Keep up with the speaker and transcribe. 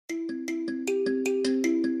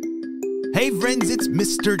Hey friends, it's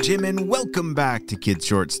Mr. Jim and welcome back to Kids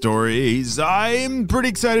Short Stories. I'm pretty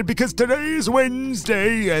excited because today is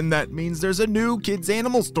Wednesday and that means there's a new Kids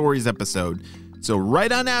Animal Stories episode. So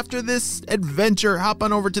right on after this adventure, hop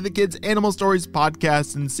on over to the Kids Animal Stories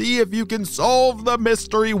podcast and see if you can solve the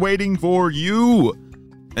mystery waiting for you.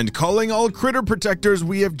 And calling all Critter Protectors,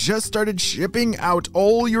 we have just started shipping out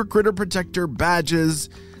all your Critter Protector badges.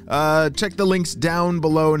 Check the links down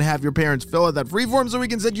below and have your parents fill out that free form so we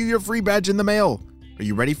can send you your free badge in the mail. Are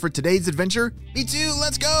you ready for today's adventure? Me too,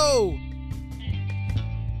 let's go!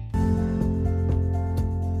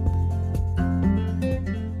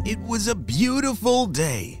 It was a beautiful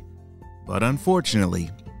day, but unfortunately,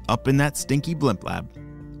 up in that stinky blimp lab,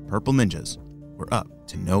 purple ninjas were up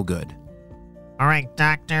to no good. All right,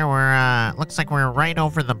 Doctor, looks like we're right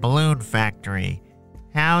over the balloon factory.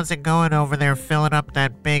 How's it going over there filling up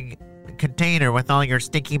that big container with all your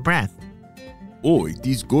stinky breath? Oh, it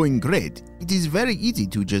is going great. It is very easy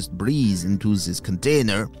to just breathe into this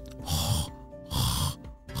container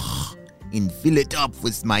and fill it up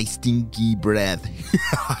with my stinky breath.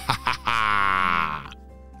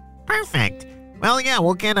 Perfect. Well, yeah,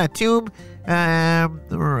 we'll get a tube out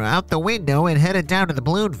the window and head it down to the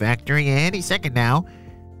balloon factory any second now.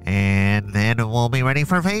 And then we'll be ready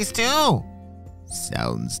for phase 2.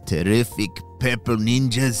 Sounds terrific, Purple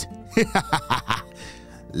Ninjas.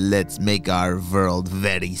 Let's make our world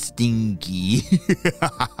very stinky.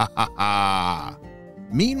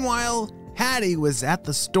 Meanwhile, Hattie was at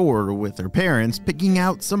the store with her parents picking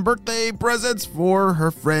out some birthday presents for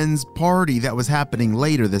her friend's party that was happening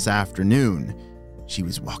later this afternoon. She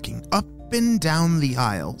was walking up and down the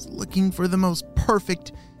aisles looking for the most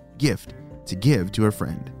perfect gift to give to her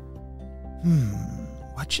friend.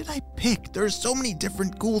 What should I pick? There's so many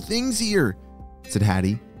different cool things here, said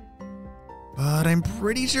Hattie. But I'm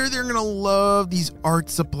pretty sure they're gonna love these art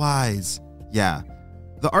supplies. Yeah,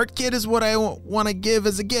 the art kit is what I want to give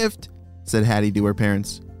as a gift, said Hattie to her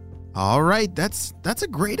parents. All right, that's a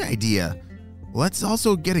great idea. Let's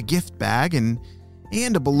also get a gift bag and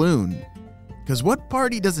a balloon. Because what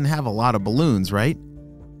party doesn't have a lot of balloons, right?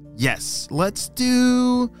 Yes, let's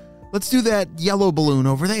do that yellow balloon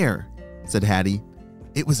over there, said Hattie.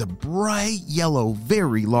 It was a bright yellow,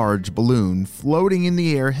 very large balloon floating in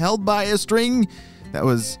the air, held by a string that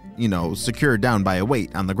was, secured down by a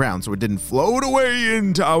weight on the ground so it didn't float away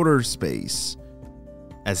into outer space.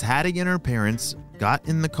 As Hattie and her parents got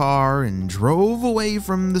in the car and drove away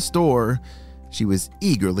from the store, she was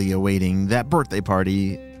eagerly awaiting that birthday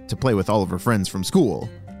party to play with all of her friends from school.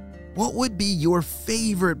 What would be your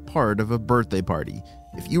favorite part of a birthday party?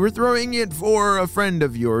 If you were throwing it for a friend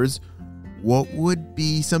of yours, what would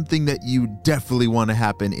be something that you definitely want to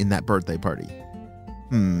happen in that birthday party?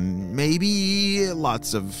 Maybe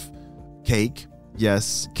lots of cake.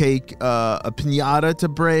 Yes, cake, a piñata to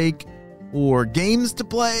break, or games to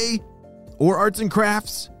play, or arts and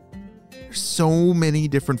crafts. There's so many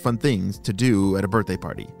different fun things to do at a birthday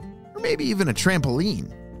party. Or maybe even a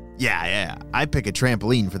trampoline. Yeah, I pick a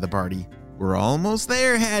trampoline for the party. We're almost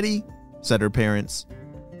there, Hattie, said her parents.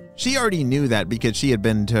 She already knew that because she had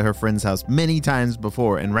been to her friend's house many times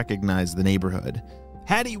before and recognized the neighborhood.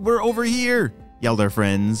 Hattie, we're over here, yelled her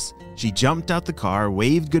friends. She jumped out the car,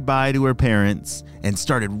 waved goodbye to her parents, and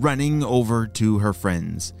started running over to her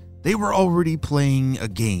friends. They were already playing a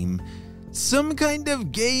game. Some kind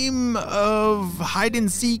of game of hide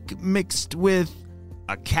and seek mixed with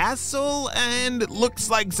a castle and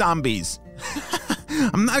looks like zombies.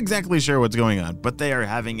 I'm not exactly sure what's going on, but they are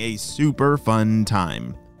having a super fun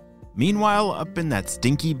time. Meanwhile, up in that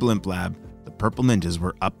stinky blimp lab, the purple ninjas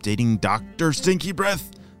were updating Dr. Stinky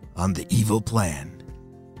Breath on the evil plan.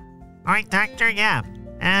 All right, Doctor, yeah.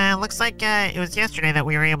 Looks like it was yesterday that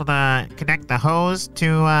we were able to connect the hose to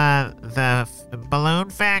the balloon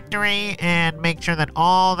factory and make sure that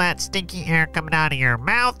all that stinky air coming out of your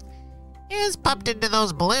mouth is pumped into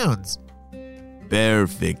those balloons.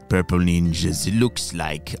 Perfect, Purple Ninjas. It looks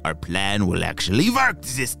like our plan will actually work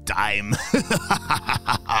this time.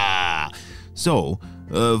 So,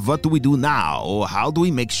 what do we do now? How do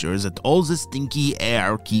we make sure that all the stinky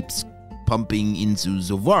air keeps pumping into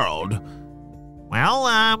the world? Well,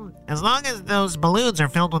 as long as those balloons are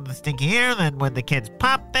filled with the stinky air, then when the kids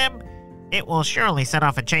pop them, it will surely set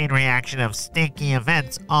off a chain reaction of stinky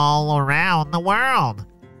events all around the world.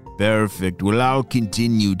 Perfect. Well, I'll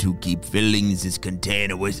continue to keep filling this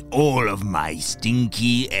container with all of my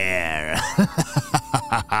stinky air.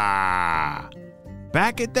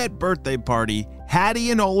 Back at that birthday party,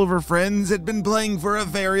 Hattie and all of her friends had been playing for a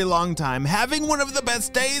very long time, having one of the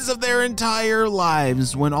best days of their entire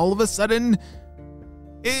lives, when all of a sudden,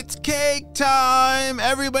 It's cake time!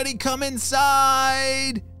 Everybody come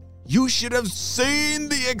inside! You should have seen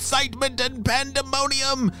the excitement and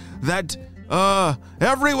pandemonium that,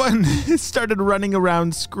 everyone started running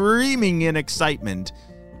around screaming in excitement.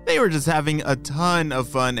 They were just having a ton of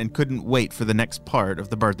fun and couldn't wait for the next part of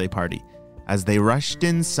the birthday party. As they rushed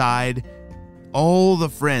inside, all the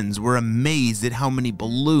friends were amazed at how many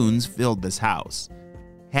balloons filled this house.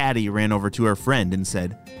 Hattie ran over to her friend and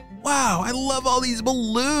said, "Wow, I love all these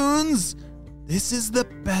balloons! This is the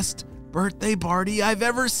best birthday party I've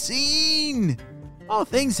ever seen!" "Oh,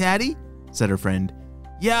 thanks, Hattie," said her friend.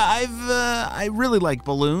 "Yeah, I really like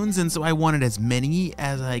balloons, and so I wanted as many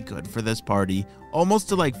as I could for this party, almost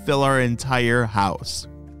to fill our entire house."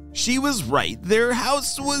 She was right. Their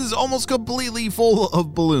house was almost completely full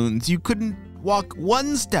of balloons. You couldn't walk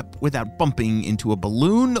one step without bumping into a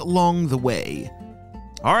balloon along the way.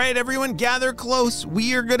 All right, everyone, gather close.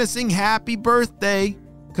 We are going to sing happy birthday.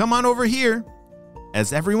 Come on over here.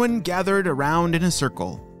 As everyone gathered around in a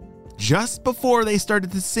circle, just before they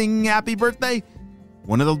started to sing happy birthday,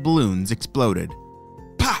 one of the balloons exploded.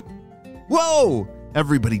 Pop! Whoa!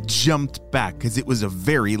 Everybody jumped back because it was a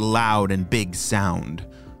very loud and big sound.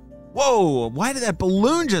 "Whoa, why did that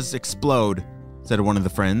balloon just explode?" said one of the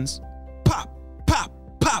friends. Pop, pop,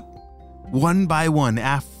 pop. One by one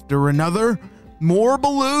after another, more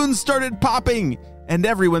balloons started popping, and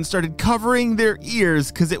everyone started covering their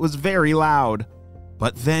ears because it was very loud.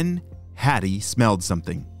 But then Hattie smelled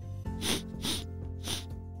something.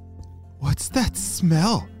 "What's that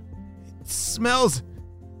smell? It smells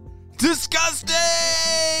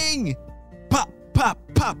disgusting!" Pop, pop,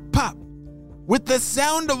 pop, pop. With the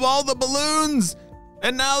sound of all the balloons,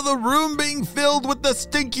 and now the room being filled with the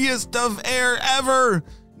stinkiest of air ever.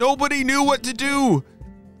 Nobody knew what to do.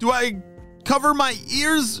 Do I cover my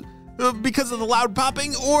ears because of the loud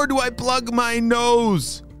popping, or do I plug my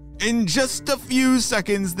nose? In just a few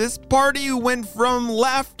seconds, this party went from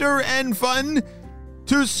laughter and fun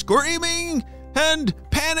to screaming and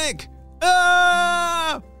panic.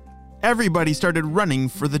 Ah! Everybody started running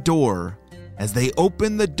for the door. As they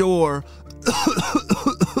opened the door,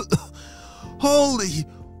 holy,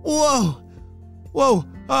 whoa,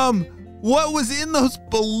 what was in those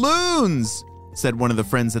balloons? Said one of the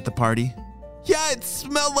friends at the party. "Yeah, it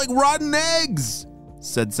smelled like rotten eggs,"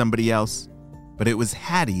 said somebody else. But it was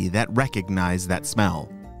Hattie that recognized that smell.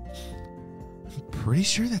 "I'm pretty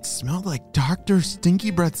sure that smelled like Dr.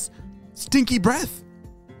 Stinky Breath's stinky breath."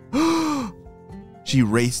 She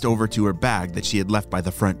raced over to her bag that she had left by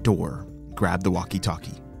the front door, grabbed the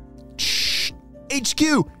walkie-talkie. "Shh!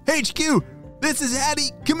 HQ! HQ! This is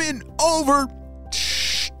Hattie! Come in! Over!"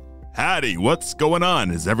 "Shh! Hattie, what's going on?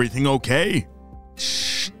 Is everything okay?"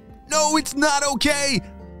 "Shh! No, it's not okay!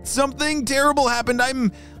 Something terrible happened.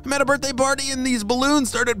 I'm at a birthday party and these balloons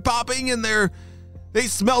started popping and they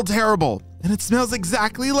smell terrible. And it smells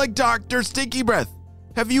exactly like Dr. Stinky Breath.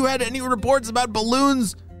 Have you had any reports about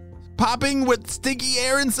balloons popping with stinky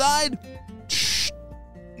air inside?" "Shh!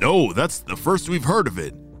 No, that's the first we've heard of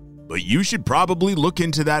it. But you should probably look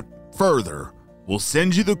into that further. We'll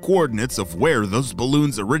send you the coordinates of where those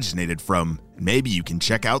balloons originated from, and maybe you can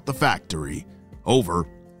check out the factory. Over."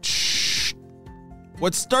 Shh.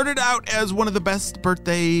 What started out as one of the best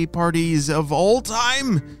birthday parties of all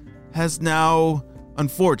time has now,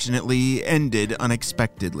 unfortunately, ended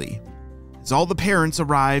unexpectedly. As all the parents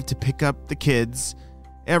arrived to pick up the kids,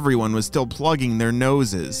 everyone was still plugging their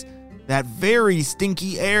noses. That very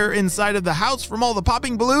stinky air inside of the house from all the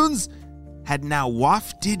popping balloons had now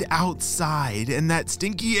wafted outside, and that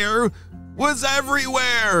stinky air was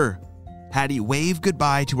everywhere. Hattie waved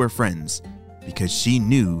goodbye to her friends because she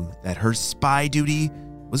knew that her spy duty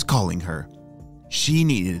was calling her. She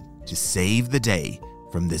needed to save the day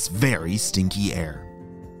from this very stinky air.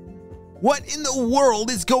 What in the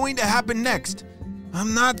world is going to happen next?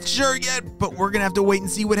 I'm not sure yet, but we're going to have to wait and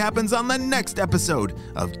see what happens on the next episode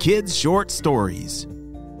of Kids Short Stories.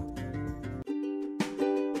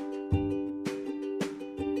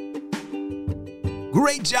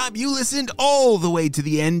 Great job, you listened all the way to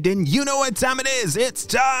the end, and you know what time it is. It's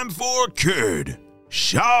time for Kid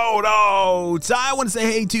Shoutouts. I want to say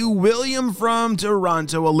hey to William from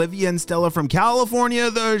Toronto, Olivia and Stella from California,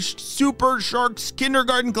 the Super Sharks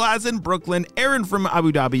kindergarten class in Brooklyn, Aaron from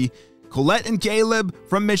Abu Dhabi, Colette and Caleb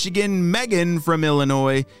from Michigan, Megan from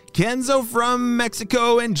Illinois, Kenzo from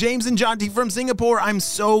Mexico, and James and Jonty from Singapore. I'm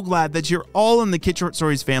so glad that you're all in the Kid Short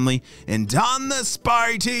Stories family. And on the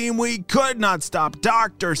spy team, we could not stop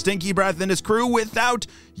Dr. Stinky Breath and his crew without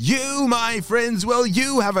you, my friends. Well,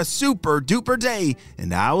 you have a super duper day,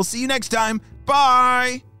 and I will see you next time.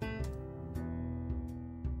 Bye!